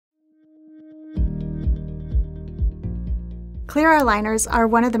Clear aligners are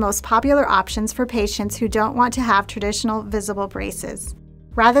one of the most popular options for patients who don't want to have traditional visible braces.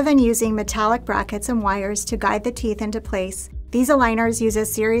 Rather than using metallic brackets and wires to guide the teeth into place, these aligners use a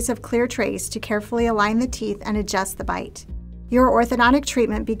series of clear trays to carefully align the teeth and adjust the bite. Your orthodontic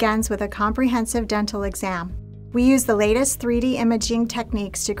treatment begins with a comprehensive dental exam. We use the latest 3D imaging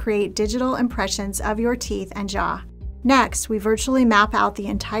techniques to create digital impressions of your teeth and jaw. Next, we virtually map out the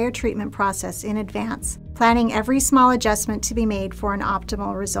entire treatment process in advance, planning every small adjustment to be made for an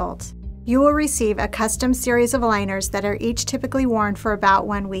optimal result. You will receive a custom series of aligners that are each typically worn for about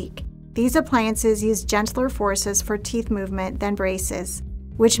 1 week. These appliances use gentler forces for teeth movement than braces,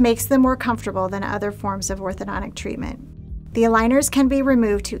 which makes them more comfortable than other forms of orthodontic treatment. The aligners can be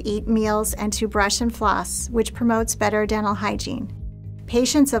removed to eat meals and to brush and floss, which promotes better dental hygiene.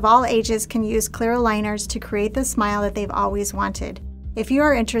 Patients of all ages can use clear aligners to create the smile that they've always wanted. If you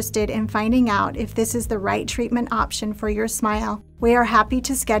are interested in finding out if this is the right treatment option for your smile, we are happy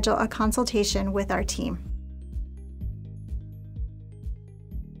to schedule a consultation with our team.